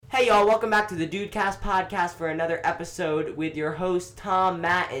Hey y'all, welcome back to the Dudecast podcast for another episode with your hosts Tom,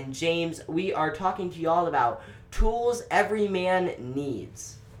 Matt, and James. We are talking to y'all about tools every man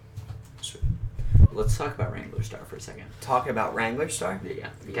needs. Let's talk about Wrangler Star for a second. Talk about Wrangler Star? Yeah.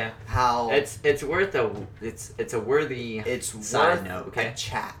 Okay. How it's worth a worthy side note. Okay. A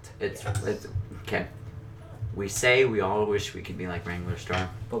chat. It's okay. We all wish we could be like Wrangler Star,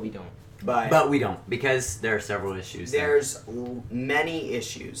 But we don't. But we don't, because there are several issues. There's many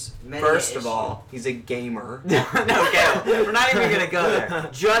issues. First of all, he's a gamer. No, okay, we're not even gonna go there.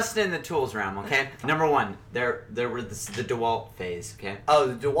 Just in the tools realm, okay. Number one, there were the DeWalt phase, okay. Oh,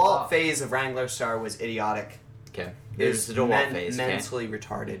 the DeWalt phase of Wrangler Star was idiotic. Okay. There's the DeWalt phase, okay. Mentally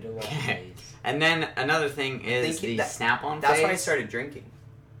retarded. Okay. And then another thing is the Snap-on phase. That's why I started drinking.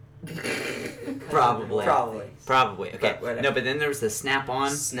 Probably. Okay. But no, but then there was the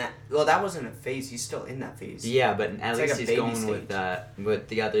Snap-on. Well, that wasn't a phase. He's still in that phase. Yeah, but at least like he's going with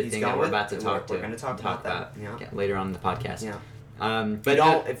the other thing that we're about to talk We're going to talk about that. Yeah. Later on in the podcast. Yeah.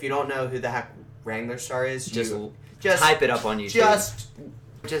 But if you don't know who the heck Wrangler Star is, just type it up on YouTube.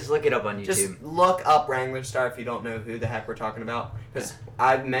 Just look it up on YouTube. Just look up Wrangler Star if you don't know who the heck we're talking about. Because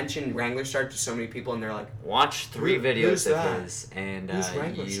I've mentioned Wrangler Star to so many people, and they're like, watch 3 videos of his, and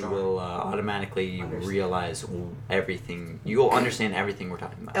you Star? will automatically realize everything. You will understand everything we're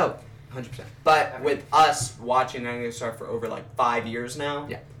talking about. Oh, 100%. But with us watching Wrangler Star for over 5 years now,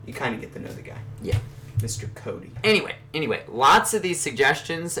 you kind of get to know the guy. Yeah. Mr. Cody. Anyway, lots of these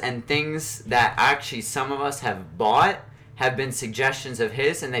suggestions and things that actually some of us have bought have been suggestions of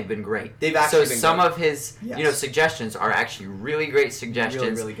his, and they've been great. They've actually been some great. Of his, suggestions are actually really great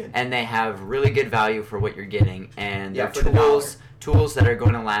suggestions, really good, and they have really good value for what you're getting, and they're for the tools that are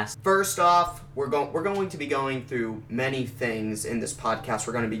going to last. First off, we're going to be going through many things in this podcast.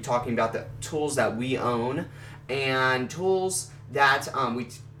 We're going to be talking about the tools that we own and tools that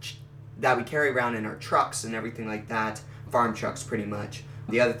we carry around in our trucks and everything like that, farm trucks pretty much.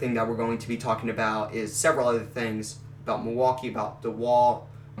 The other thing that we're going to be talking about is several other things about Milwaukee, about DeWalt.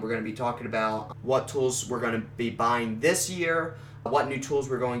 We're going to be talking about what tools we're going to be buying this year, what new tools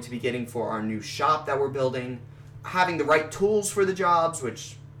we're going to be getting for our new shop that we're building, having the right tools for the jobs,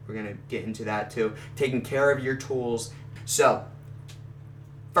 which we're going to get into that too, taking care of your tools. So,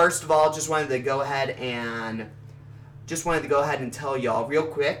 first of all, just wanted to go ahead and tell y'all real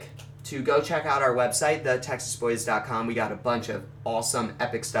quick to go check out our website, thetexasboys.com. We got a bunch of awesome,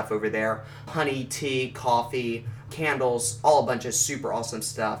 epic stuff over there. Honey, tea, coffee, candles, all a bunch of super awesome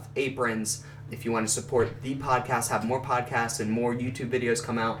stuff. Aprons. If you want to support the podcast, have more podcasts and more YouTube videos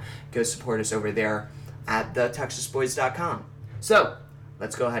come out, go support us over there at thetexasboys.com. So,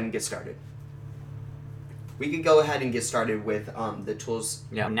 let's go ahead and get started. We can go ahead and get started with the tools.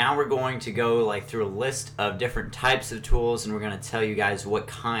 Yeah. Now we're going to go through a list of different types of tools, and we're going to tell you guys what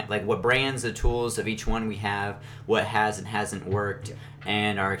brands of tools of each one we have, what has and hasn't worked,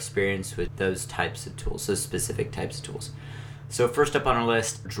 and our experience with those types of tools, those specific types of tools. So first up on our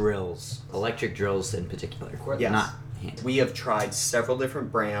list, drills, electric drills in particular. Yes. Not hand. We have tried several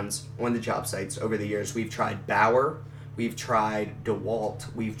different brands on the job sites over the years. We've tried Bauer, we've tried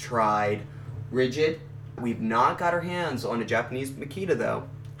DeWalt, we've tried Rigid. We've not got our hands on a Japanese Makita though.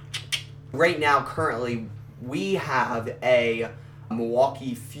 Right now, currently, we have a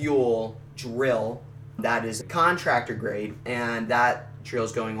Milwaukee Fuel drill that is contractor grade, and that drill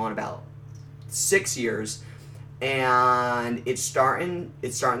is going on about 6 years, and it's starting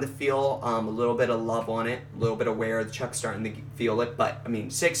to feel a little bit of love on it, a little bit of wear. The chuck's starting to feel it, but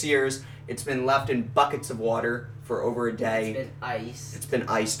 6 years. It's been left in buckets of water for over a day. It's been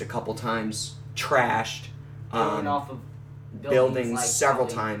iced a couple times. Trashed, off of buildings several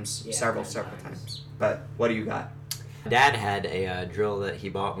times. But what do you got? Dad had a drill that he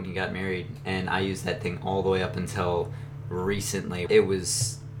bought when he got married, and I used that thing all the way up until recently. It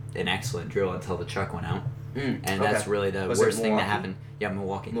was an excellent drill until the truck went out, and that's really the worst thing that happened. Yeah,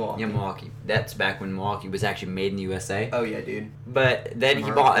 Milwaukee. Yeah, Milwaukee. That's back when Milwaukee was actually made in the USA. Oh, yeah, dude. But then he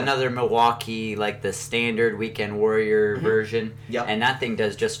bought another Milwaukee, the standard Weekend Warrior version. Yep. And that thing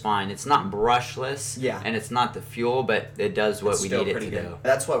does just fine. It's not brushless. Yeah. And it's not the fuel, but it does what we need it to do.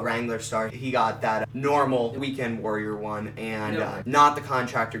 That's what Wrangler Star. He got that normal Weekend Warrior one, and not the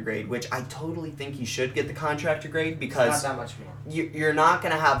contractor grade, which I totally think he should get the contractor grade, because it's not that much more. You're not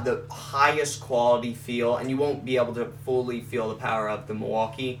going to have the highest quality feel, and you won't be able to fully feel the power of the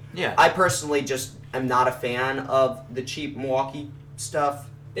Milwaukee. Yeah. I personally just am not a fan of the cheap Milwaukee stuff.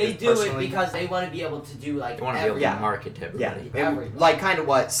 They do it because they want to be able to do they want to be able to market to everybody. Yeah, kind of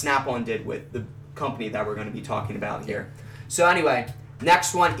what Snap-on did with the company that we're going to be talking about here. So anyway,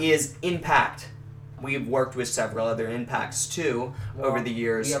 next one is Impact. we've worked with several other impacts too over the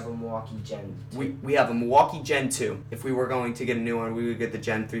years. We have a Milwaukee Gen 2. We have a Milwaukee Gen 2. If we were going to get a new one, we would get the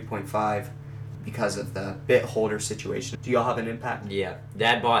Gen 3.5 because of the bit holder situation. Do y'all have an impact? Yeah.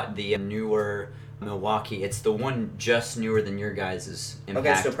 Dad bought the newer Milwaukee. It's the one just newer than your guys' impact.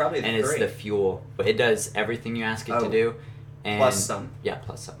 Okay, so probably the and it's 3. the fuel. But it does everything you ask it to do. And Plus some. Yeah,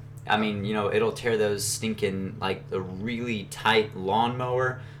 plus some. I mean, it'll tear those stinking, like, the really tight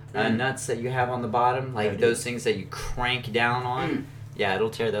lawnmower nuts that you have on the bottom. Like, those things that you crank down on. Yeah,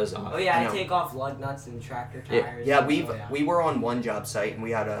 it'll tear those off. Oh, yeah, I take off lug nuts and tractor tires. Yeah, we were on one job site, and we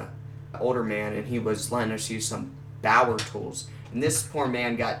had an older man, and he was letting us use some Bauer tools. And this poor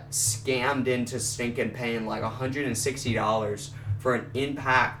man got scammed into stinking paying like $160 for an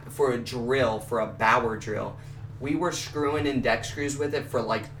impact, for a drill, for a Bauer drill. We were screwing in deck screws with it for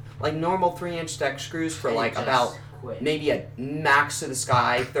like normal 3-inch deck screws for like about maybe a max to the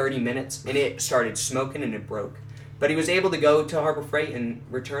sky 30 minutes, and it started smoking and it broke. But he was able to go to Harbor Freight and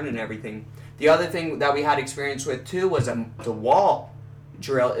return and everything. The other thing that we had experience with too was the wall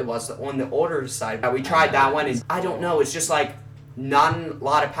drill. It was on the older side. We tried that one, and I don't know, it's just like not a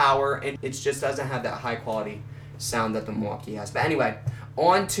lot of power, and it just doesn't have that high quality sound that the Milwaukee has. But anyway,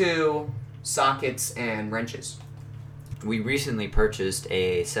 on to sockets and wrenches. We recently purchased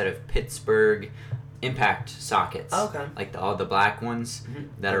a set of Pittsburgh impact sockets. Okay. Like all the black ones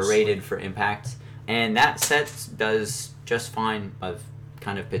that are rated for impact. And that set does just fine. I've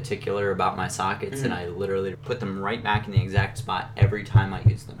kind of particular about my sockets, and I literally put them right back in the exact spot every time I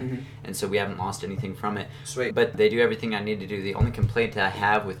use them. And so we haven't lost anything from it. Sweet. But they do everything I need to do. The only complaint that I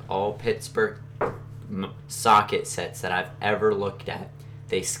have with all Pittsburgh socket sets that I've ever looked at,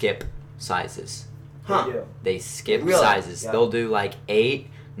 they skip sizes. They skip sizes. Yeah. They'll do like 8,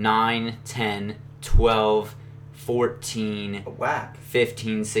 9, 10, 12, 14, Whack.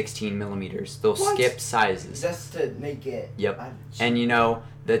 15, 16 millimeters. They'll skip sizes. Just to make it. Yep. And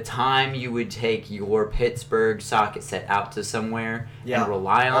the time you would take your Pittsburgh socket set out to somewhere and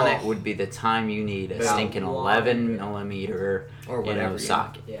rely on it would be the time you need a stinking 11 millimeter or whatever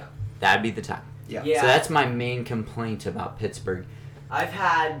socket. Yeah. That'd be the time. Yeah. So that's my main complaint about Pittsburgh. I've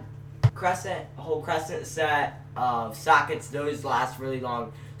had a whole crescent set of sockets. Those last really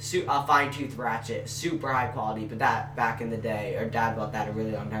long. Fine tooth ratchet, super high quality, but that back in the day, or Dad bought that a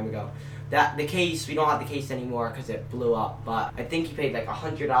really long time ago. That the case, we don't have the case anymore because it blew up, but I think he paid like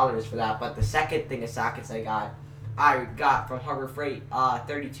 $100 for that. But the second thing of sockets I got from Harbor Freight,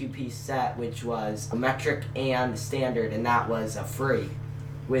 32-piece set, which was a metric and standard, and that was free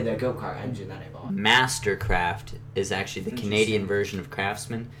with a go-kart engine that I bought. Mastercraft is actually the Canadian version of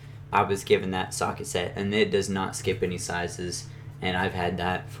Craftsman. I was given that socket set, and it does not skip any sizes. And I've had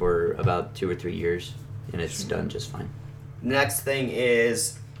that for about 2 or 3 years, and it's done just fine. Next thing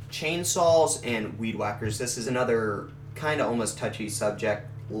is chainsaws and weed whackers. This is another kind of almost touchy subject,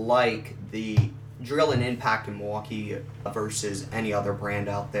 like the drill and impact in Milwaukee versus any other brand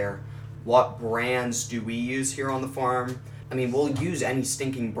out there. What brands do we use here on the farm? I mean, we'll use any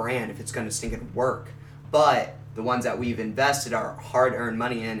stinking brand if it's going to stinking work, but the ones that we've invested our hard-earned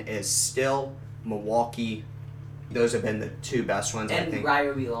money in is still Milwaukee. Those have been the 2 best ones, I think. And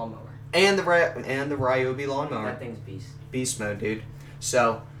Ryobi lawnmower. And the Ryobi lawnmower. That thing's beast. Beast mode, dude.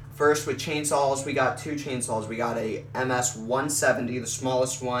 So, first with chainsaws, we got 2 chainsaws. We got a MS 170, the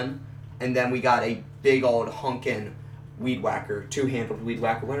smallest one, and then we got a big old honkin' weed whacker, 2-handled weed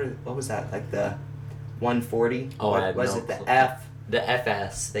whacker. What was that? Like the 140? Oh, I have was no it the clue. F? The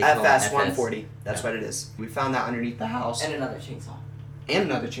FS. They call it FS 140. That's what it is. We found that underneath the house. And another chainsaw. And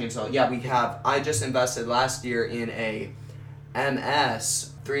another chainsaw. Yeah, we have. I just invested last year in a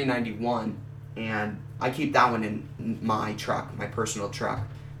MS 391, and I keep that one in my truck, my personal truck.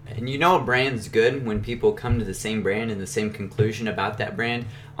 And a brand's good when people come to the same brand and the same conclusion about that brand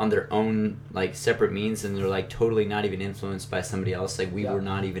on their own, like, separate means, and they're, like, totally not even influenced by somebody else. Like, we were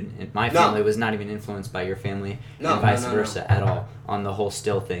not even, my family was not even influenced by your family, and vice versa at all on the whole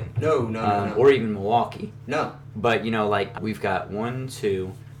still thing. No. Or even Milwaukee. No. But, like, we've got 1,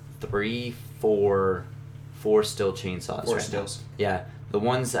 2, 3, 4 still chainsaws 4 right stills. now. Yeah. The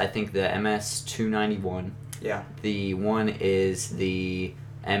ones, I think, the MS 291. Yeah. The one is the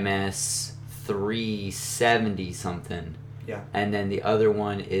MS 370 something. Yeah. And then the other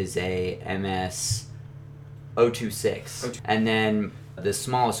one is a MS 026. And then the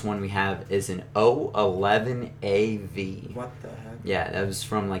smallest one we have is an 011 AV. What the heck? Yeah, that was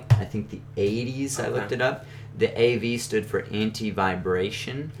from, like, I think the 80s. I looked it up. The AV stood for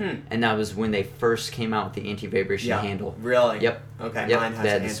anti-vibration, and that was when they first came out with the anti-vibration handle. Really? Yep. Okay, yep. mine has they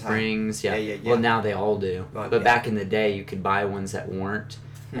had anti. the springs. Yeah. Yeah. Well, now they all do. But But back in the day, you could buy ones that weren't.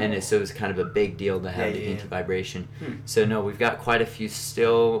 and so it was kind of a big deal to have the anti-vibration. So no, we've got quite a few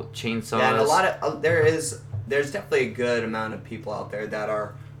still chainsaws. Yeah, and a lot of there's definitely a good amount of people out there that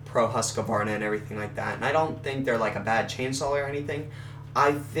are pro Husqvarna and everything like that, and I don't think they're like a bad chainsaw or anything.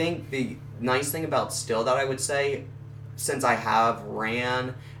 I think the nice thing about Stihl that I would say, since I have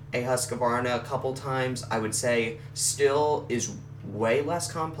ran a Husqvarna a couple times, I would say Stihl is way less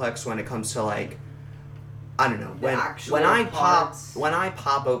complex when it comes to like, I don't know, when I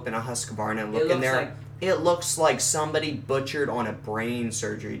pop open a Husqvarna and look in there, it looks like somebody butchered on a brain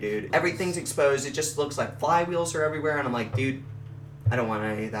surgery, dude. Everything's exposed. It just looks like flywheels are everywhere, and I'm like, dude, I don't want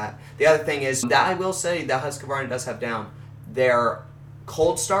any of that. The other thing is that I will say that Husqvarna does have down. Their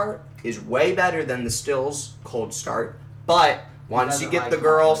cold start is way better than the Stihl's cold start, but once you get the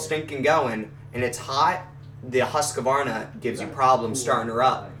girl stinking going and it's hot, the Husqvarna gives you problems starting her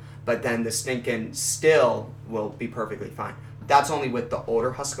up. But then the stinking Stihl will be perfectly fine. That's only with the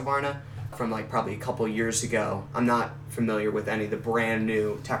older Husqvarna from like probably a couple years ago. I'm not familiar with any of the brand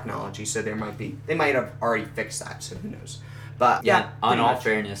new technology, so they might have already fixed that, so who knows. But yeah, on all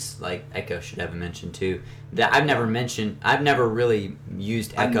fairness, like Echo should have mentioned too, that I've never really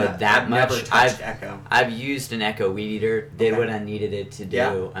used Echo that much. Never touched Echo. I've used an Echo weed eater, did what I needed it to do.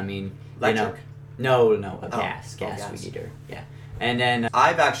 Yeah. I mean, electric? No, a gas weed eater. Yeah. And then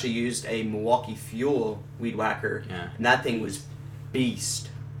I've actually used a Milwaukee Fuel weed whacker, and that thing was beast.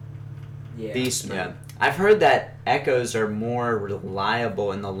 Yeah. Beast mode. Yeah. I've heard that Echoes are more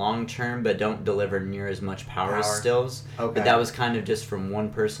reliable in the long term, but don't deliver near as much power as Stihls. Okay. But that was kind of just from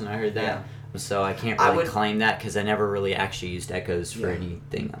one person I heard that. Yeah. So I can't really claim that because I never really actually used Echoes for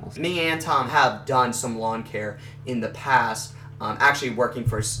anything else. Me and Tom have done some lawn care in the past, actually working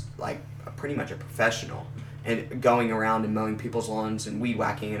for like pretty much a professional and going around and mowing people's lawns and weed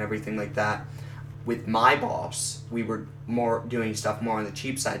whacking and everything like that. With my boss, we were doing stuff more on the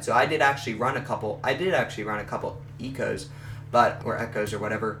cheap side. So I did actually run a couple Ecos, or Echoes or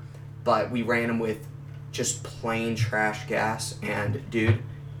whatever, but we ran them with just plain trash gas, and dude,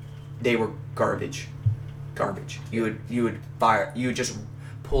 they were garbage. You would just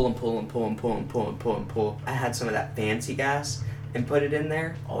pull. I had some of that fancy gas and put it in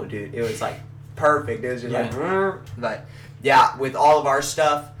there. Oh, dude, it was like perfect. It was just like, but yeah, with all of our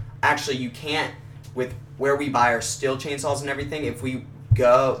stuff, actually, you can't. With where we buy our Stihl chainsaws and everything, if we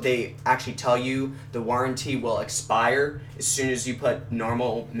go, they actually tell you the warranty will expire as soon as you put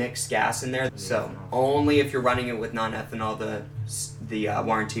normal mixed gas in there. So only if you're running it with non-ethanol, the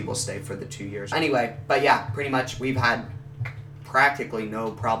warranty will stay for the 2 years. Anyway, but yeah, pretty much we've had practically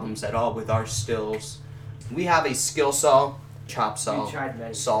no problems at all with our Stihls. We have a skill saw, chop saw,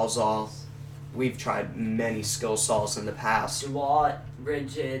 sawzall. We've tried many skill saws in the past. DeWalt,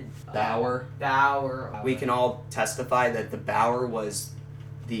 Rigid, Bauer. We can all testify that the Bauer was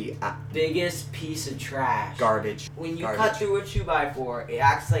the biggest piece of trash. Garbage. When you cut through a 2x4, it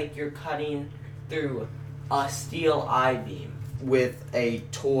acts like you're cutting through a steel I-beam. With a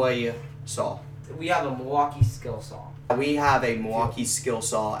toy saw. We have a Milwaukee skill saw. We have a Milwaukee skill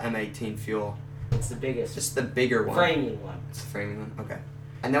saw M18 Fuel. It's the biggest. Just the bigger one. Framing one. It's the framing one? Okay.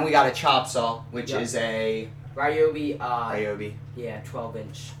 And then we got a chop saw, which is a Ryobi. Ryobi. Yeah,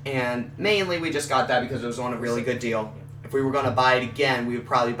 12-inch. And mainly we just got that because it was on a really good deal. If we were going to buy it again, we would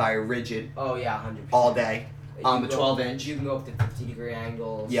probably buy a Rigid. Oh, yeah, 100%. All day. On the 12-inch. You can go up to 50-degree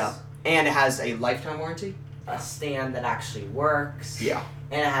angles. Yeah. And it has a lifetime warranty. A stand that actually works. Yeah.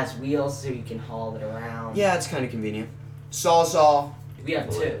 And it has wheels so you can haul it around. Yeah, it's kind of convenient. Sawzall. We have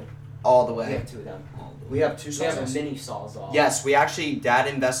two. All the way. We have two of them. We have two Sawzalls. We have a mini Sawzall. Yes, Dad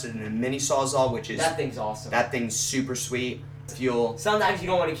invested in a mini Sawzall, which is... That thing's awesome. That thing's super sweet. Fuel. Sometimes you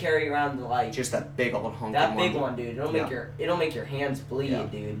don't want to carry around just that big old honking one. That big one, dude. It'll make your hands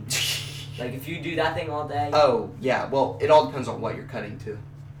bleed, dude. Like if you do that thing all day. Oh, yeah. Well, it all depends on what you're cutting to.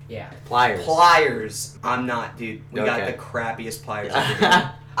 Yeah. Pliers. I'm not, dude. We got the crappiest pliers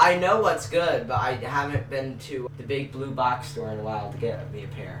ever. I know what's good, but I haven't been to the big blue box store in a while to get me a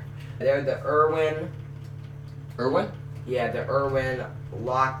pair. They're the Irwin? Yeah, the Irwin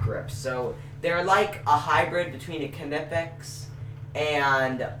lock grips. So they're like a hybrid between a Knipex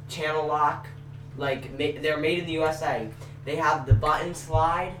and Channel Lock. Like they're made in the USA. They have the button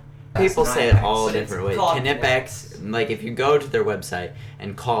slide. People say it all different ways. Knipex, like if you go to their website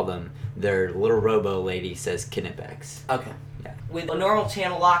and call them, their little robo lady says Knipex. Okay. Yeah. With a normal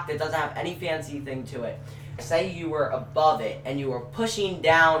channel lock that doesn't have any fancy thing to it, say you were above it and you were pushing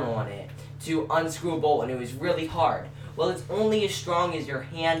down on it to unscrew a bolt and it was really hard. Well, it's only as strong as your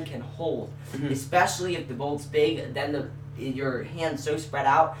hand can hold, especially if the bolt's big. Then your hand's so spread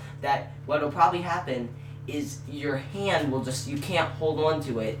out that what'll probably happen is your hand will just, you can't hold on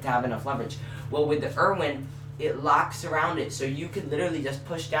to it to have enough leverage. Well, with the Irwin, it locks around it, so you could literally just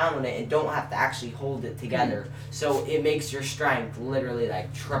push down on it and don't have to actually hold it together. So it makes your strength literally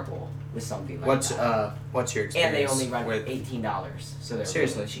like triple with something like that. What's your experience? And they only run with $18, so they're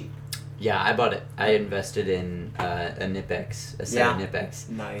Seriously? really cheap. Yeah, I bought it. I invested in a Knipex, a set of Knipex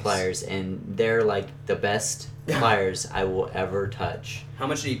nice pliers, and they're like the best pliers I will ever touch. How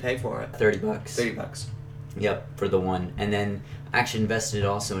much did you pay for it? $30. $30. Yep, for the one. And then I actually invested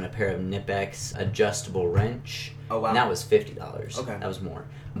also in a pair of Knipex adjustable wrench. Oh wow. And that was $50. Okay. That was more.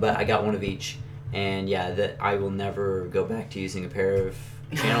 But I got one of each. And yeah, that I will never go back to using a pair of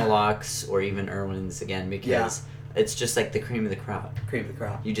channel locks or even Irwins again because it's just like the cream of the crop. Cream of the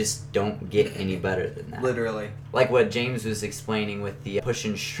crop. You just don't get any better than that. Literally. Like what James was explaining with the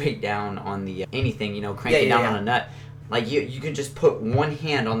pushing straight down on the anything, cranking down on a nut. Like you can just put one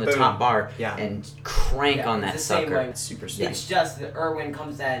hand on the Boom. top bar Yeah. and crank on that it's the same sucker. way. It's super sweet. It's just the Irwin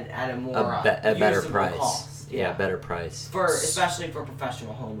comes in at a more A better usable price. cost. Yeah, better price. Especially for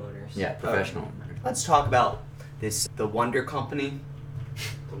professional homeowners. Yeah, professional. Let's talk about the Wonder Company.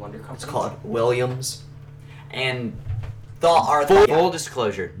 The Wonder Company. It's called Williams. And Our full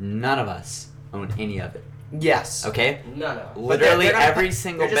disclosure, none of us own any of it. Yes. Okay? No. Literally they're not- every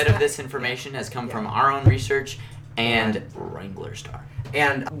single they're just bit of this information has come from our own research and Wrangler Star.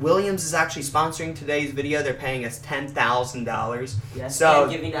 And Williams is actually sponsoring today's video. They're paying us $10,000. Yes. So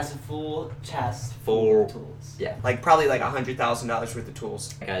and giving us a full chest Full- of tools. Yeah. probably like $100,000 worth of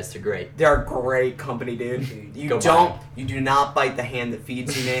tools. Guys, they're great. They're a great company, dude. Go buy You do not bite the hand that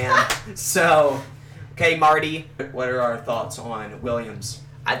feeds you, man. So, okay, Marty, what are our thoughts on Williams?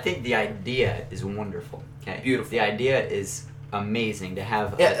 I think the idea is wonderful. Okay. Beautiful. The idea is amazing to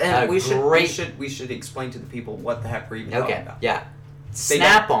have And a we great should explain to the people what the heck we're even Okay, talking about. yeah. They don't-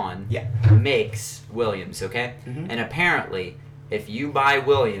 Snap-on Yeah. makes Williams, okay? Mhm. And apparently, if you buy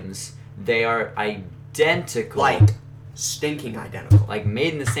Williams, they are identical. Like stinking identical. Like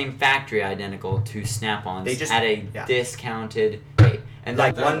made in the same factory, identical to Snap-ons They just- at a yeah. discounted rate. And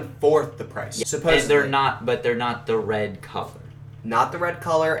Like they're- 1/4 the price. Yeah, Supposedly. and they're not, but they're not the red color. Not the red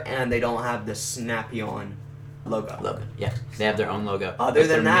color, and they don't have the snappy-on logo. Yeah, they have their own logo. Other but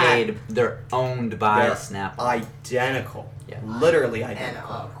than they're that, they're owned by they're Snap-on. Identical. Yeah. Literally And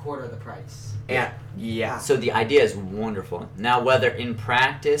identical. a quarter of the price. And yeah. So the idea is wonderful. Now, whether in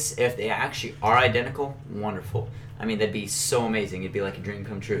practice, if they actually are identical, wonderful. I mean, that'd be so amazing. It'd be like a dream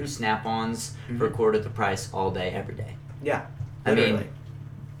come true. Mhm. Snap-ons for a Mhm. quarter the price all day, every day. Yeah. I Literally. mean,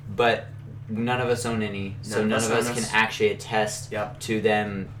 but none of us own any, so none of us can actually attest Yep. to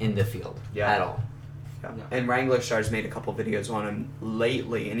them in the field Yeah. at all. Yeah. No. And Wrangler Star's made a couple videos on him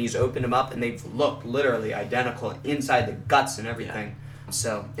lately, and he's opened them up, and they've looked literally identical inside the guts and everything.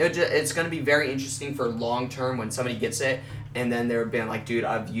 So it's going to be very interesting for long term when somebody gets it, and then they're being like, dude,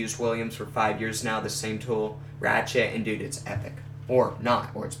 I've used Williams for 5 years now, the same tool, ratchet, and dude, it's epic. Or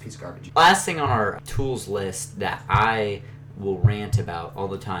not, or it's a piece of garbage. Last thing on our tools list that I will rant about all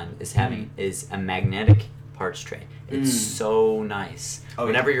the time is having is a magnetic parts tray. It's so nice. Oh,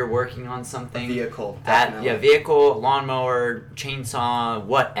 Whenever you're working on something, Vehicle, definitely. vehicle, lawnmower, chainsaw,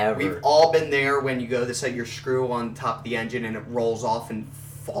 whatever. We've all been there when you go to set your screw on top of the engine and it rolls off and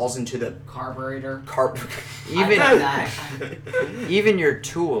falls into the Carburetor. even I've done that. even your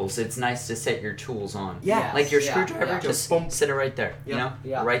tools, it's nice to set your tools on. Yeah. Like your Yeah, screwdriver, yeah. just Boom. sit it right there. You Yep. know,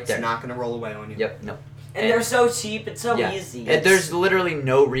 Yeah. right It's there. not going to roll away on you. Yep. No. And they're so cheap. It's so Yeah. easy. And there's literally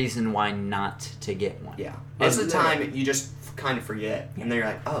no reason why not to get one. Yeah. Most of the literally- time, you just kind of forget, and then you're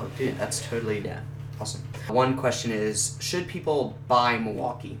like, "Oh, dude, that's totally Yeah. awesome." One question is: should people buy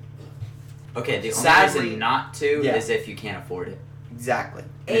Milwaukee? Okay, the only Sadly- reason not to Yeah. is if you can't afford it. Exactly.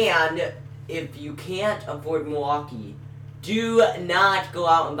 And if you can't afford Milwaukee, do not go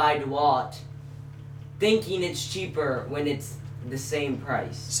out and buy DeWalt thinking it's cheaper when it's the same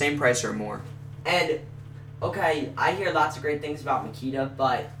price. Same price or more. And, okay, I hear lots of great things about Makita,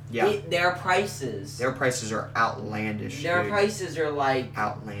 but Yeah. their prices, Their prices are outlandish. their dude. prices are like,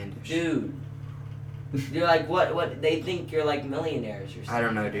 Outlandish. dude, you're like, what, they think you're like millionaires or something. I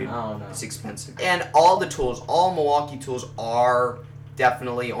don't know, dude. I don't know. It's expensive. And all the tools, all Milwaukee tools are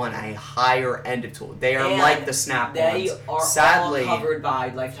definitely on a higher end of tool. They are And like the Snap-ons. They are Sadly, all covered by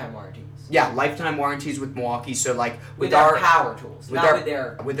lifetime warranties. yeah, lifetime warranties with Milwaukee. So like With with their our power tools, with not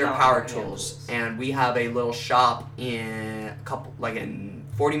their with their power hand tools. And we have a little shop in a couple like in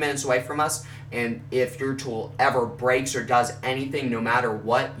 40 minutes away from us, and if your tool ever breaks or does anything, no matter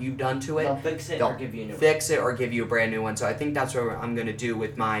what you've done to it, They'll fix it they'll or give you a new one. fix it or give you a brand new one. So I think that's what I'm going to do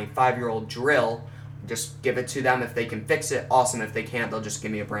with my 5-year-old drill. Just give it to them. If they can fix it, awesome. If they can't, they'll just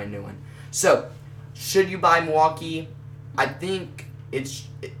give me a brand new one. So should you buy Milwaukee? I think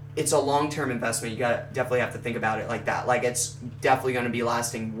it's a long-term investment. You definitely have to think about it like that. Like, it's definitely going to be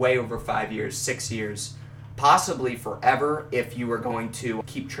lasting way over 5 years, 6 years, possibly forever if you were going to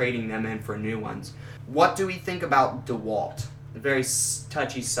keep trading them in for new ones. What do we think about DeWalt? A very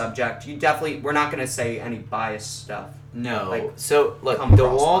touchy subject. We're not going to say any biased stuff. No. Like, so look, come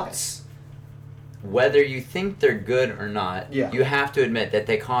across DeWalt's, whether you think they're good or not, Yeah. you have to admit that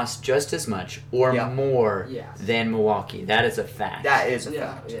they cost just as much or Yeah. more Yes. than Milwaukee. That is a fact. That is a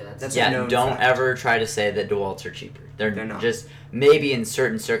Yeah, fact. yeah, That's yeah, a known don't fact. ever try to say that DeWalt's are cheaper. They're not. just maybe in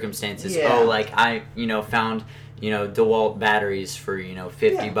certain circumstances. Yeah. Oh, like I, found, DeWalt batteries for,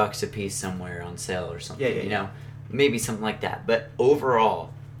 $50 Yeah. a piece somewhere on sale or something. Yeah, yeah. Maybe something like that. But overall,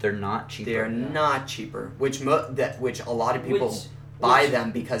 they're not cheaper. They're not cheaper, which a lot of people buy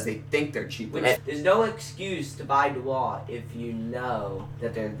them because they think they're cheaper. There's no excuse to buy DeWalt if you know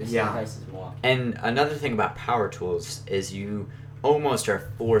that they're the same Yeah. price as Milwaukee. And another thing about power tools is you almost are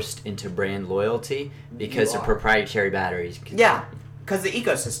forced into brand loyalty because You of are. proprietary batteries. Yeah, because the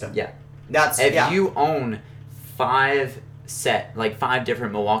ecosystem. Yeah. That's If yeah. you own 5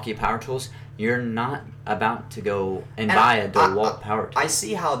 different Milwaukee power tools, you're not about to go and buy a DeWalt power tool. I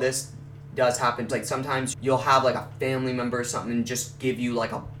see how this does happen. Like, sometimes you'll have like a family member or something and just give you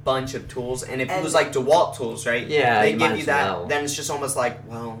like a bunch of tools, and if it was like DeWalt tools, right? Yeah, they you give might you as that. well. Then it's just almost like,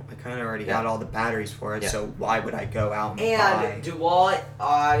 well, I kind of already got all the batteries for it, Yeah. so why would I go out and buy? And DeWalt,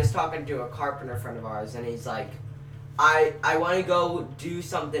 I was talking to a carpenter friend of ours, and he's like, I want to go do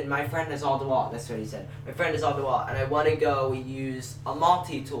something. My friend is all DeWalt. That's what he said. My friend is all DeWalt, and I want to go use a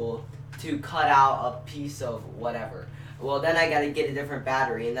multi-tool to cut out a piece of whatever. Well, then I got to get a different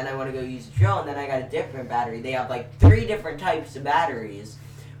battery, and then I want to go use a drill, and then I got a different battery. They have like 3 different types of batteries,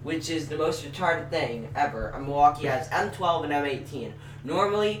 which is the most retarded thing ever. And Milwaukee has M12 and M18.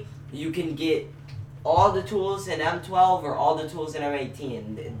 Normally, you can get all the tools in M12 or all the tools in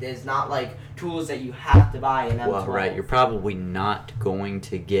M18. There's not like tools that you have to buy in M12. Well, right, you're probably not going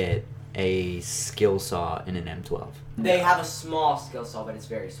to get a skill saw in an M12. They have a small skill saw, but it's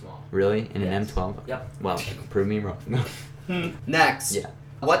very small. Really? In an Yes. M12? Yep. Well, prove me wrong. Next, Yeah.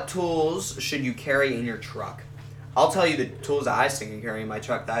 what tools should you carry in your truck? I'll tell you the tools that I stick and carry in my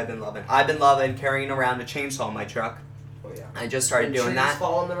truck that I've been loving. I've been loving carrying around a chainsaw in my truck. Oh yeah. I just started When doing trees that.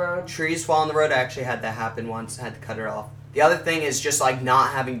 fall on the road. Trees fall on the road. I actually had that happen once. I had to cut it off. The other thing is just like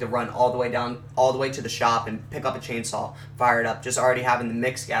not having to run all the way to the shop and pick up a chainsaw, fire it up. Just already having the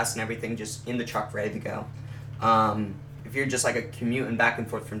mixed gas and everything just in the truck ready to go. If you're just like a commuting back and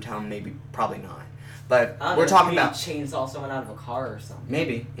forth from town, probably not. But I don't we're know, talking maybe about chainsaw someone out of a car or something.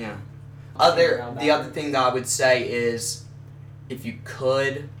 maybe, yeah. Around The other backwards. thing that I would say is, if you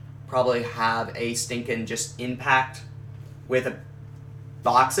could, probably have a stinking just impact with a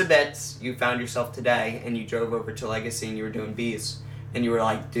box of bits you found yourself today, and you drove over to Legacy and you were doing B's, and you were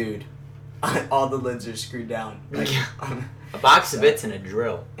like, dude, all the lids are screwed down. Like, A box of bits and a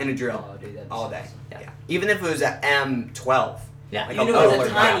drill. and a drill. Oh, dude, that'd All be day. awesome. Yeah. Even if it was an M12. Yeah. Like Even a if it was a lower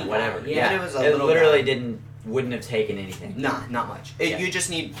tiny guy. whatever. guy, Yeah. yeah. Even if it was a It little literally guy. wouldn't have taken anything. Nah, not much. Yeah. You just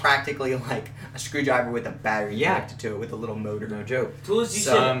need practically like a screwdriver with a battery Yeah. connected to it with a little motor. No joke. Tools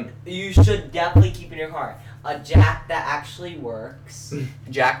So- you should definitely keep in your car. A jack that actually works.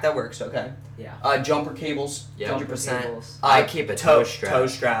 Jack that works, okay. Yeah. Jumper cables, Yeah. 100%. cables. I keep a toe strap. Toe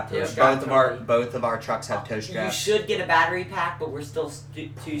strap. Yeah. Both of our trucks have toe You straps. should get a battery pack, but we're still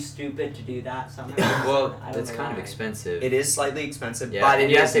too stupid to do that somehow. Well, I don't it's know kind of why. expensive. It is slightly expensive, Yeah, but and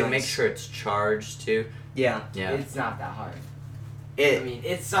it you have is to nice. make sure it's charged too. Yeah. Yeah. It's not that hard. I It mean,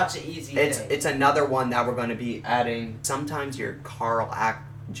 it's such an easy it's thing. it's another one that we're going to be adding. Sometimes your car will act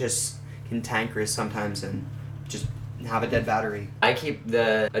just cantankerous sometimes and just have a dead battery. I keep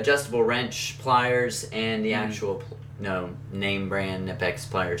the adjustable wrench pliers and the Mhm. actual name brand Nipex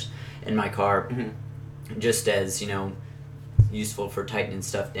pliers in my car, Mhm. just as useful for tightening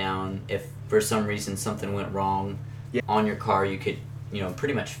stuff down. If for some reason something went wrong Yeah. on your car, you could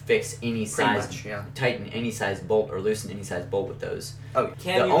pretty much fix any Pretty size, much, yeah. tighten any size bolt or loosen any size bolt with those. Can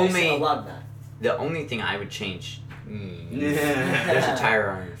the you loosen only- a lug nut? The only thing I would change. There's a tire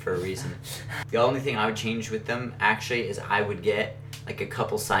on it for a reason. The only thing I would change with them actually is I would get like a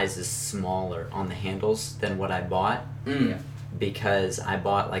couple sizes smaller on the handles than what I bought, Mm. because I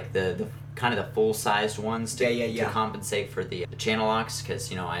bought like the kind of the full sized ones to, Yeah. to compensate for the channel locks,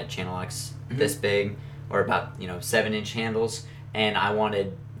 because I had channel locks Mhm. this big or about 7-inch handles, and I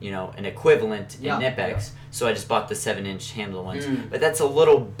wanted an equivalent Yeah, in Nipex, yeah. so I just bought the 7-inch handle ones. Mm. But that's a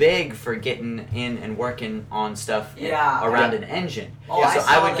little big for getting in and working on stuff Yeah. around an engine. Oh, so I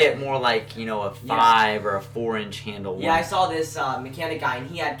saw would that. get more like a 5 or a 4-inch handle Yeah, I one. saw this mechanic guy, and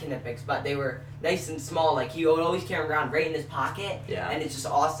he had Knipex, but they were nice and small. Like he would always carry them around right in his pocket. Yeah. And it's just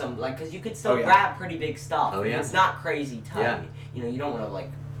awesome. Like, cause you could still Oh, yeah. grab pretty big stuff. Oh, yeah. It's not crazy tight. Yeah. You know, you don't want to like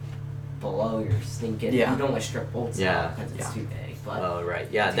blow your sneaker. Yeah. You don't want to strip bolts Yeah. out because it's Yeah. too big. But Oh, right.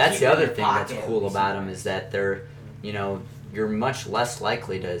 Yeah, to that's keep the it in other your thing that's pocket cool would be about so them nice. is that they're, you know, you're much less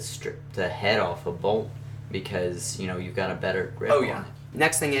likely to strip the head off a bolt because, you know, you've got a better grip Oh on yeah. it.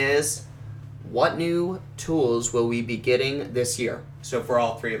 Next thing is, what new tools will we be getting this year? So for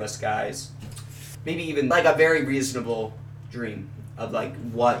all three of us guys, maybe even like a very reasonable dream of like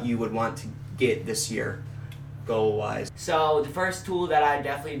what you would want to get this year, goal wise. So the first tool that I'd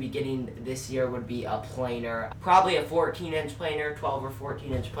definitely be getting this year would be a planer. Probably a 14-inch planer, 12 or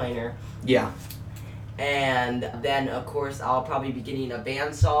 14-inch planer. Yeah. And then, of course, I'll probably be getting a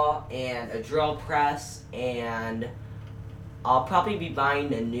bandsaw and a drill press, and I'll probably be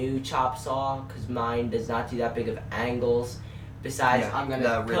buying a new chop saw because mine does not do that big of angles. Besides, Yeah, I'm going the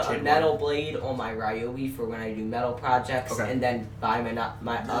to put a Richard metal blade on my Ryobi for when I do metal projects, Okay. and then buy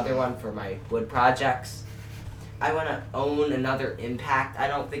my other one for my wood projects. I want to own another impact. I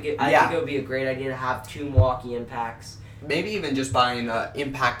think it would be a great idea to have 2 Milwaukee impacts. Maybe even just buying a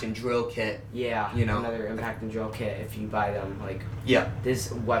impact and drill kit. Yeah, You know. another impact and drill kit if you buy them like Yeah. this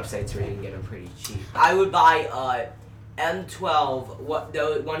website's where you can get them pretty cheap. I would buy M12,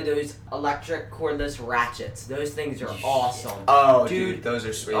 one of those electric cordless ratchets. Those things are awesome. Oh, Dude, dude, those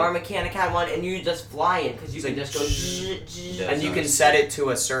are sweet. Our mechanic had one, and you just fly it because you It's can like just go. zzz, Yeah, and you can nice. set it to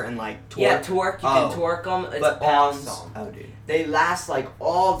a certain like torque. Yeah, torque. You Oh. can torque them. It's But pounds. awesome. Oh, dude. They last like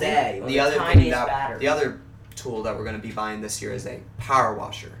all day. on The other thing tiniest that battery. the other tool that we're gonna be buying this year is a power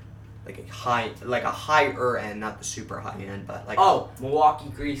washer, like a higher end, not the super high end, but like Milwaukee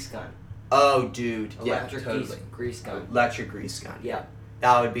grease gun. oh, dude, Electric yeah, totally. grease gun. Electric grease gun. Yeah.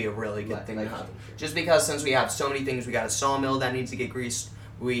 That would be a really good thing Like to have. hunting. Just because since we have so many things, we got a sawmill that needs to get greased.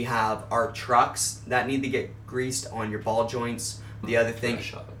 We have our trucks that need to get greased on your ball joints. The other thing,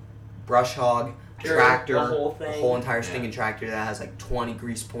 brush hog, Sure, tractor, the whole thing. entire stinking tractor that has like 20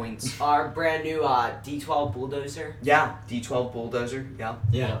 grease points. Our brand new D12 bulldozer. Yeah, D12 bulldozer. Yeah.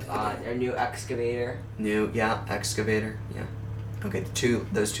 Yeah. Our new excavator. New, yeah, excavator. Yeah. Okay,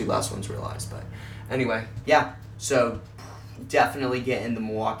 those two last ones were lies, but anyway, yeah. So definitely get in the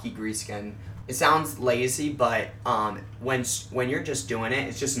Milwaukee grease gun. It sounds lazy, but when you're just doing it,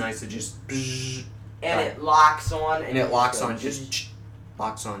 it's just nice to just And Right. it locks on. and it locks go on, just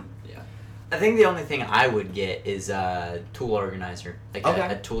locks on. I think the only thing I would get is a tool organizer, like Okay.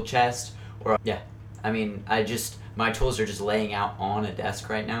 a tool chest, or I mean, my tools are just laying out on a desk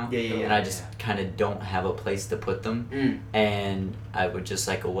right now, Yeah. and I just kind of don't have a place to put them, and I would just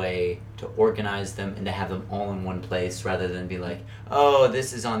like a way to organize them and to have them all in one place rather than be like, oh,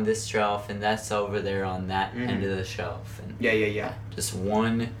 this is on this shelf and that's over there on that end of the shelf, and Yeah. just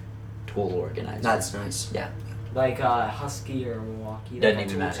one tool organizer. That's nice. Like Husky or Milwaukee. Doesn't like a even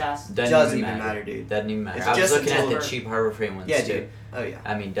tool matter. chest. Doesn't even matter, dude. Doesn't even matter. It's I was just a looking at the tool. cheap Harbor Freight ones Yeah, too. dude. Oh yeah.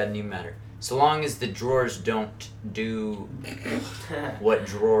 I mean, doesn't even matter. So long as the drawers don't do what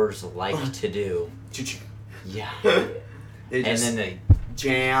drawers like to do. Yeah. They And just then they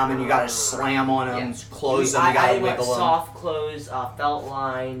jam, and you gotta slam on them, Yeah. close them, I you gotta want wiggle them. soft close, felt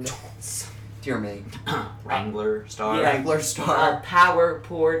lined, Dear me. Wrangler Star. Yeah. Wrangler Star. power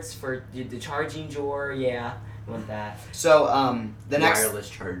ports for the charging drawer. Yeah, I want that. So, the next. Wireless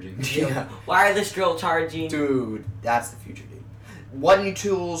charging. Yeah. Wireless drill charging. Dude, that's the future, dude. What new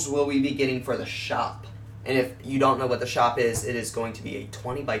tools will we be getting for the shop? And if you don't know what the shop is, it is going to be a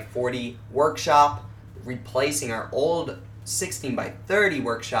 20 by 40 workshop, replacing our old 16 by 30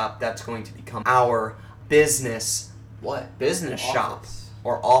 workshop. That's going to become our business shop Office.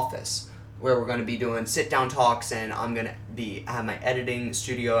 or office, where we're going to be doing sit-down talks, and I'm going to have my editing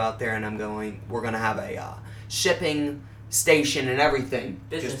studio out there, and we're going to have a shipping station and everything.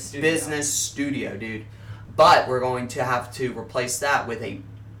 Business Just studio. business studio, dude. But we're going to have to replace that with a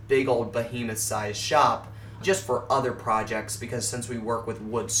big old behemoth-sized shop just for other projects, because since we work with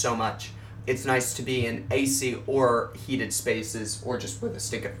wood so much, it's nice to be in AC or heated spaces or just with a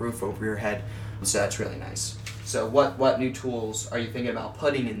stick-up roof over your head. So that's really nice. So what new tools are you thinking about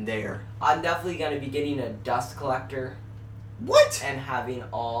putting in there? I'm definitely gonna be getting a dust collector What? and having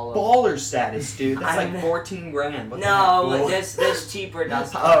all of. Baller status, dude. That's I'm- like 14 grand. What the No, heck? there's cheaper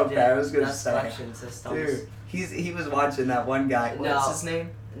dust. Oh, okay, I was gonna dust say. collection systems. Dude, he was watching that one guy. No. What's his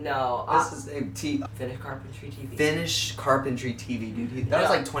name? No, What's his name? Finnish Carpentry TV. Finnish Carpentry TV, dude. That was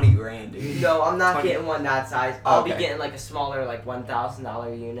No. like 20 grand, dude. No, I'm not 20. getting one that size. I'll be Okay. getting like a smaller, like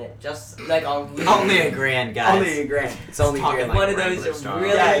 $1,000 unit. Just like a Only a grand, guys. Only a grand. It's only a talking grand. like one of Wrangler those Star.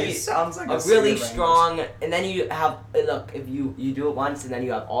 really, Yeah, it sounds like a a really super strong. And then you have look if you do it once and then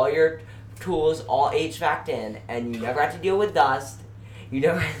you have all your tools all HVAC'd in, and you never have to deal with dust. You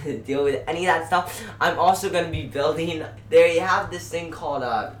never have to deal with any of that stuff. I'm also going to be building. There you have this thing called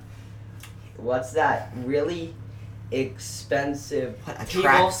what's that really expensive What, a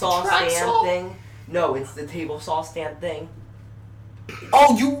table saw track stand saw? thing? No, it's the table saw stand thing.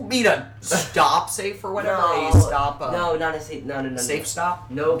 Oh, you mean a stop safe or whatever? No, A stop. no, not a safe. No. Safe stop?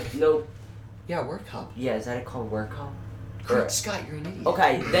 Nope. Yeah, work hub. Yeah, is that it called work hub? Correct, Scott. You're an idiot.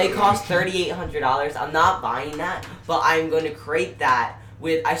 Okay, they cost $3,800. I'm not buying that, but I'm going to create that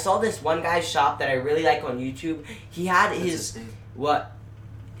with. I saw this one guy's shop that I really like on YouTube. He had What's his name? what?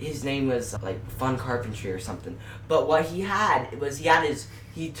 His name was like Fun Carpentry or something. But what he had was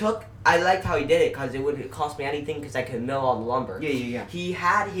he took. I liked how he did it because it wouldn't cost me anything because I could mill all the lumber. Yeah. He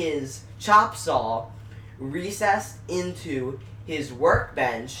had his chop saw recessed into his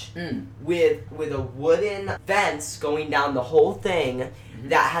workbench with a wooden fence going down the whole thing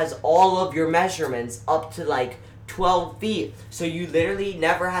that has all of your measurements up to like 12 feet. So you literally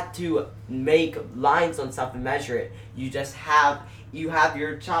never had to make lines on stuff and measure it. You just have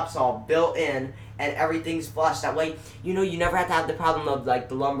your chop saw built in and everything's flush. That way, you never have to have the problem of like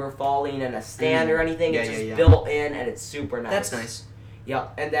the lumber falling and a stand or anything. Yeah, it's just yeah. built in and it's super nice. That's nice.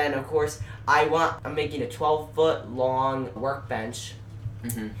 Yep, and then of course I'm making a 12-foot long workbench,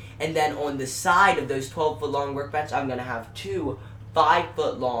 and then on the side of those 12-foot long workbench, I'm gonna have 2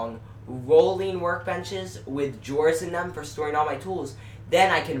 5-foot long rolling workbenches with drawers in them for storing all my tools. Then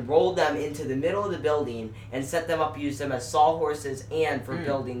I can roll them into the middle of the building and set them up, use them as sawhorses and for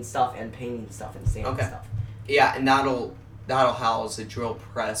building stuff and painting stuff and sanding stuff. Yeah, and that'll house the drill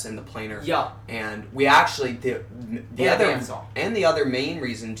press and the planer. Yep. And we actually the other bandsaw. and the other main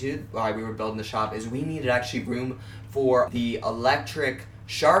reason too why we were building the shop is we needed actually room for the automatic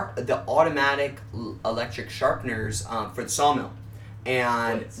electric sharpeners for the sawmill,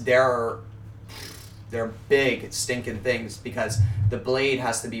 and they're big stinking things because the blade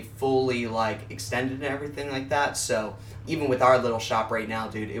has to be fully like extended and everything like that. So even with our little shop right now,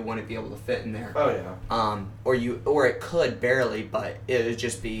 dude, it wouldn't be able to fit in there. Oh yeah. Or it could barely, but it would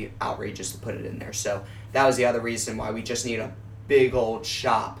just be outrageous to put it in there. So that was the other reason why we just need a big old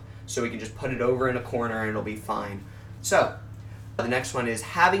shop so we can just put it over in a corner and it'll be fine. So the next one is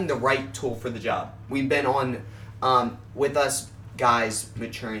having the right tool for the job. We've been on with us guys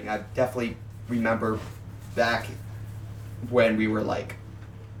maturing. I definitely remember back when we were like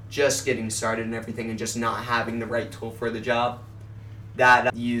just getting started and everything and just not having the right tool for the job.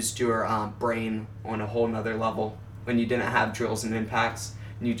 That used your brain on a whole nother level when you didn't have drills and impacts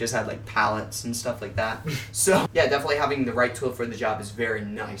and you just had like pallets and stuff like that. So yeah, definitely having the right tool for the job is very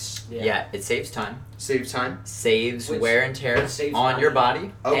nice. Yeah, it saves time. Saves time. Saves wear and tear saves on money. your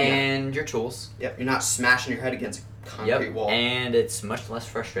body Oh, yeah. and your tools. Yep, you're not smashing your head against a concrete wall. And it's much less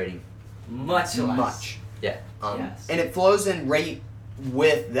frustrating. Much less. Much. Yeah. Yes. And it flows in right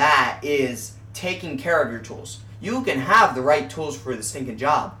with that is taking care of your tools. You can have the right tools for the stinking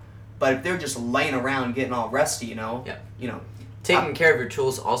job, but if they're just laying around getting all rusty, Taking care of your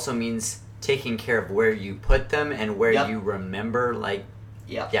tools also means taking care of where you put them and where Yep. you remember, like,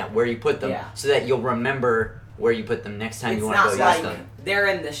 Yep. where you put them, Yeah. so that you'll remember where you put them next time It's you want to not go like use them. they're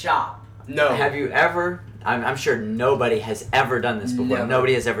in the shop. No. Have you ever? I'm sure nobody has ever done this before. Never.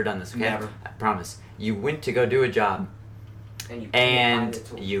 Nobody has ever done this. Okay? Never. I promise. You went to go do a job And you and couldn't find the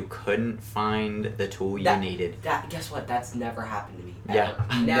tool. you couldn't find the tool you That- needed. Guess what? That's never happened to me. Yeah.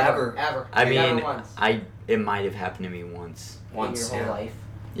 Ever. Never. Ever. I Never mean, once. it might have happened to me once. Once, in your whole yeah. life.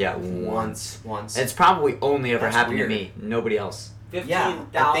 Yeah, once. Once. It's probably only ever That's happened weird. to me. Nobody else. 15,000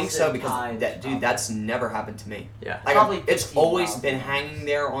 Yeah, I think so because times that's never happened to me. Yeah. Like Probably it's 15,000. always been hanging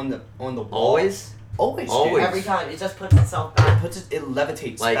there on the wall. Always? Always. Always. Dude. Every time it just puts itself back. It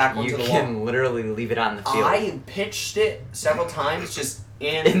levitates Like, back you onto the can wall. literally leave it out in the field. I pitched it several times just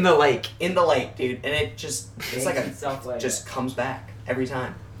in the lake. in the lake, dude, and it's like a itself later. just comes back every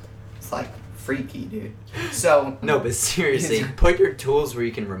time. It's like freaky, dude. So No, but seriously, put your tools where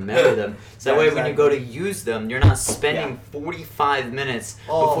you can remember them. So that Yeah, way when you go to use them, you're not spending 45 minutes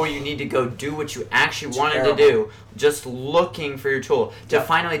Oh. before you need to go do what you actually It's wanted terrible. to do, just looking for your tool. To Yeah.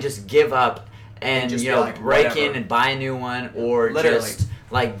 finally just give up and just you be know, like, break whatever. in and buy a new one, or Literally. just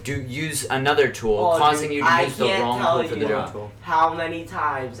like use another tool, Oh, causing dude, you to I use the can't wrong tell tool for the you job. how many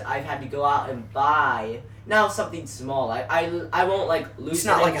times I've had to go out and buy something small. I won't like lose it's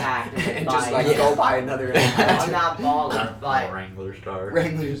not an like impact and buy just like it. go buy another. I'm not baller, but Wrangler Star.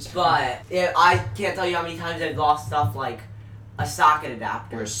 Wranglers. I can't tell you how many times I've lost stuff like a socket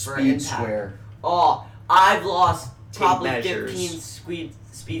adapter Or a for speed impact. square. Oh, I've lost Tape probably measures. 15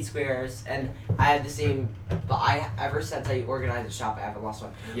 speed squares, and I had the same. But ever since I organized the shop, I haven't lost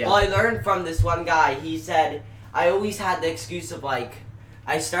one. Yeah. Well, I learned from this one guy. He said I always had the excuse of like,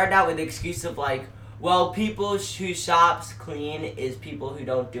 I started out with the excuse of like, well, people who shops clean is people who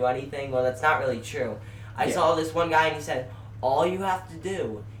don't do anything. Well, that's not really true. I saw this one guy and he said, all you have to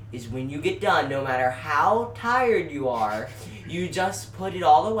do is when you get done, no matter how tired you are, you just put it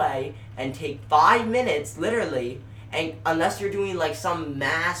all away and take 5 minutes, literally, and unless you're doing like some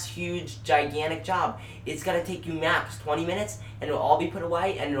mass, huge, gigantic job, it's gonna take you max 20 minutes and it'll all be put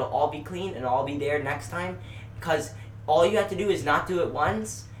away and it'll all be clean and it'll all be there next time. Because all you have to do is not do it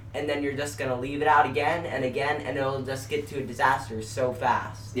once, and then you're just gonna leave it out again, and it'll just get to a disaster so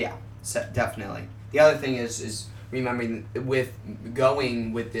fast. Yeah, definitely. The other thing is remembering with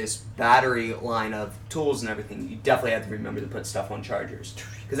going with this battery line of tools and everything, you definitely have to remember to put stuff on chargers.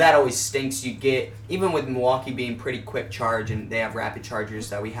 Because that always stinks. You get, even with Milwaukee being pretty quick charge, and they have rapid chargers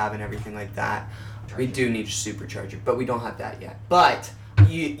that we have and everything like that, we do need a supercharger, but we don't have that yet. But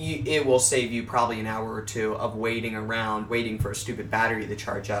it will save you probably an hour or two of waiting for a stupid battery to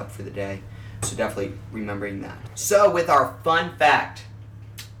charge up for the day. So definitely remembering that. So with our fun fact.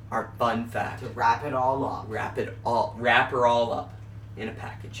 To wrap it all up. Wrap her all up in a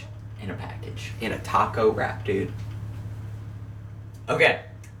package. In a taco wrap, dude. Okay,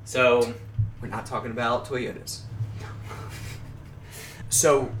 so We're not talking about Toyotas.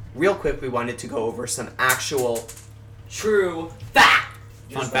 So, real quick, we wanted to go over some actual True fact.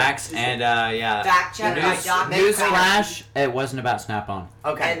 fun facts and yeah. Fact check by Dr. Newsflash, it wasn't about Snap-on.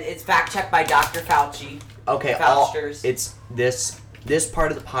 Okay. And it's fact checked by Dr. Fauci. Okay. Fausters. It's this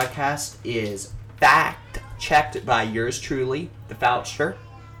part of the podcast is fact checked by yours truly, the Faustster.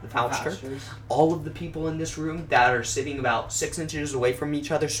 Fausters. All of the people in this room that are sitting about 6 inches away from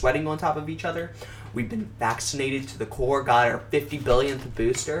each other, sweating on top of each other, we've been vaccinated to the core, got our 50 billionth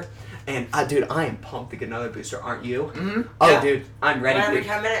booster. And, dude, I am pumped to get another booster, aren't you? Mm-hmm. Oh, Yeah. dude, I'm ready. Every Dude.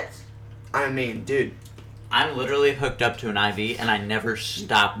 10 minutes. I mean, dude, I'm literally hooked up to an IV and I never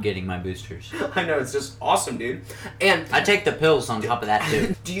stop getting my boosters. I know, it's just awesome, dude. And I take the pills on top of that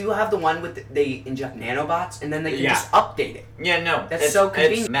too. do you have the one with they inject nanobots and then they can Yeah. just update it? Yeah, no. That's it's, so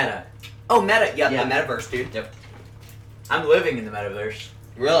convenient. It's Meta. Oh, Meta, yeah, Yeah. the metaverse, dude. Yep. I'm living in the metaverse.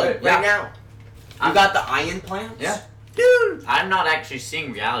 Really? Yeah. Right now. You got the eye implants? Yeah. Dude. I'm not actually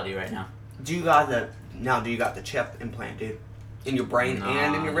seeing reality right now. Do you got the chip implant, dude? In your brain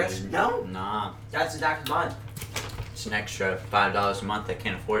and in your wrist? Dude. No? Nah. That's exactly mine. It's an extra $5 a month. I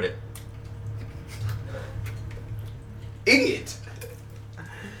can't afford it. Idiot.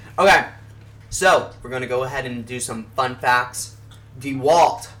 Okay. So, we're going to go ahead and do some fun facts.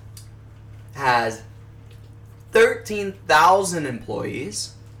 DeWalt has 13,000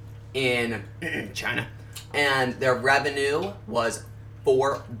 employees in China, and their revenue was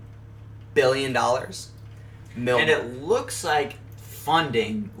 $4 billion. And it looks like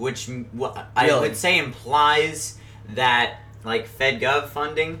funding, which I Really? would say implies that like FedGov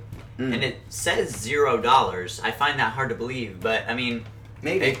funding, Mm. and it says $0. I find that hard to believe, but I mean,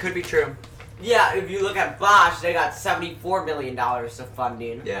 Maybe. it could be true. Yeah, if you look at Bosch, they got $74 million of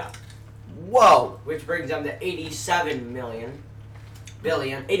funding, Yeah. Whoa. which brings them to 87 billion.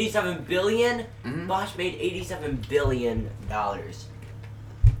 87 billion? Mhm. Bosch made $87 billion.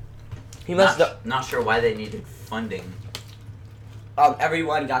 He must have. Not sure why they needed funding.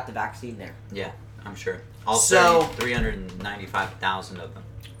 Everyone got the vaccine there. Yeah, I'm sure. All So- 395,000 of them.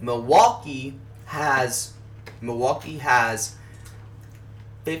 Milwaukee has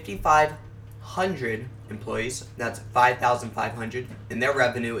 5,500 employees. That's 5,500, and their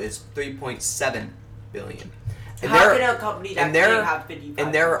revenue is 3.7 billion. And How their can a company that and their- big have 5,500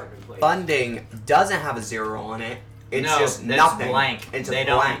 and their employees? funding doesn't have a zero on it. It's No, just that's nothing. blank. It's They a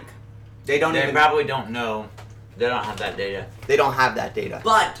don't- blank. They don't They even. probably don't know. They don't have that data. They don't have that data.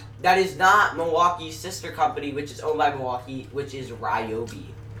 But that is not Milwaukee's sister company, which is owned by Milwaukee, which is Ryobi.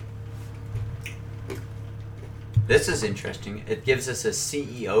 This is interesting. It gives us a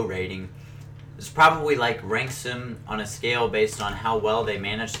CEO rating. It's probably like ranks them on a scale based on how well they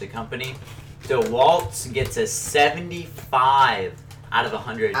manage the company. DeWalt gets a 75 out of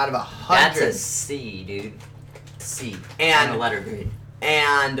 100. Out of That's a 100, C, dude. C. And- on a letter grade.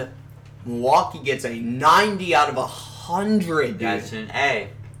 and Milwaukee gets a 90 out of 100, dude. That's an A.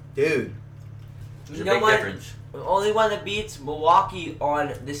 Dude. There's You a know big what? difference. The only one that beats Milwaukee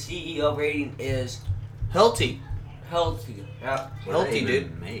on the CEO rating is Hilti. Hilti. Yeah. What do they Healthy, even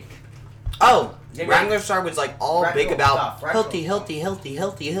dude. Make? Oh, They Wrangler Star was like all Retro big about stuff, retro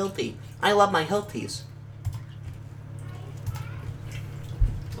Hilti. I love my Hiltis.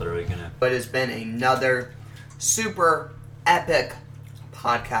 Literally gonna. But it's been another super epic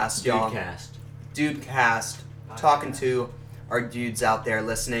podcast, y'all. Dudecast. Talking to our dudes out there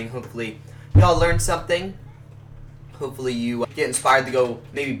listening. Hopefully, y'all learned something. Hopefully, you get inspired to go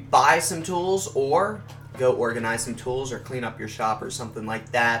maybe buy some tools or go organize some tools or clean up your shop or something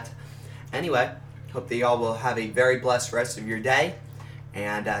like that. Anyway, hope that y'all will have a very blessed rest of your day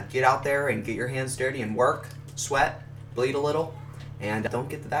and get out there and get your hands dirty and work, sweat, bleed a little, and don't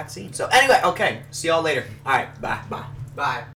get the vaccine. So anyway, okay, see y'all later. All right, bye. Bye.